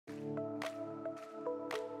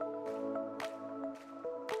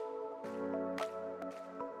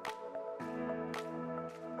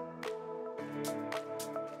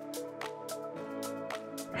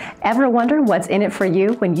Ever wonder what's in it for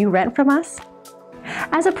you when you rent from us?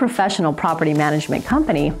 As a professional property management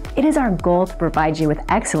company, it is our goal to provide you with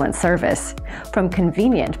excellent service, from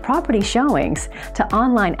convenient property showings to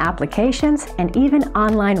online applications and even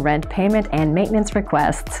online rent payment and maintenance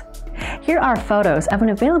requests. Here are photos of an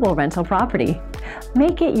available rental property.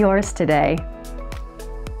 Make it yours today.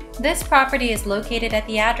 This property is located at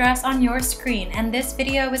the address on your screen, and this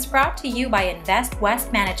video is brought to you by Invest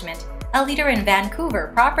West Management, a leader in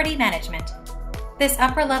Vancouver property management. This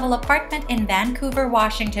upper-level apartment in Vancouver,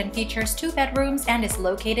 Washington features 2 bedrooms and is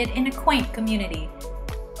located in a quaint community.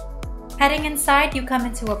 Heading inside, you come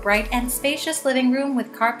into a bright and spacious living room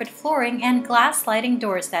with carpet flooring and glass sliding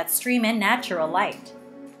doors that stream in natural light.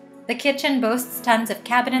 The kitchen boasts tons of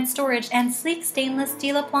cabinet storage and sleek stainless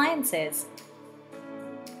steel appliances.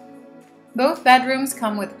 Both bedrooms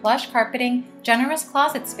come with plush carpeting, generous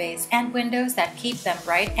closet space, and windows that keep them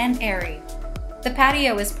bright and airy. The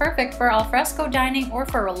patio is perfect for al fresco dining or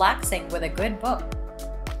for relaxing with a good book.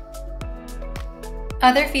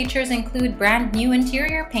 Other features include brand new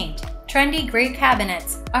interior paint, trendy gray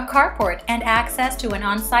cabinets, a carport, and access to an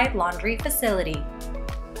on-site laundry facility.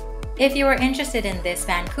 If you are interested in this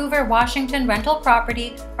Vancouver, Washington rental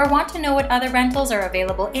property or want to know what other rentals are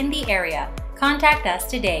available in the area, contact us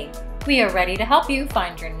today. We are ready to help you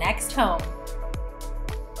find your next home.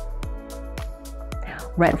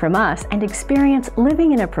 Rent from us and experience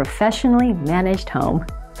living in a professionally managed home.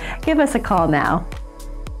 Give us a call now.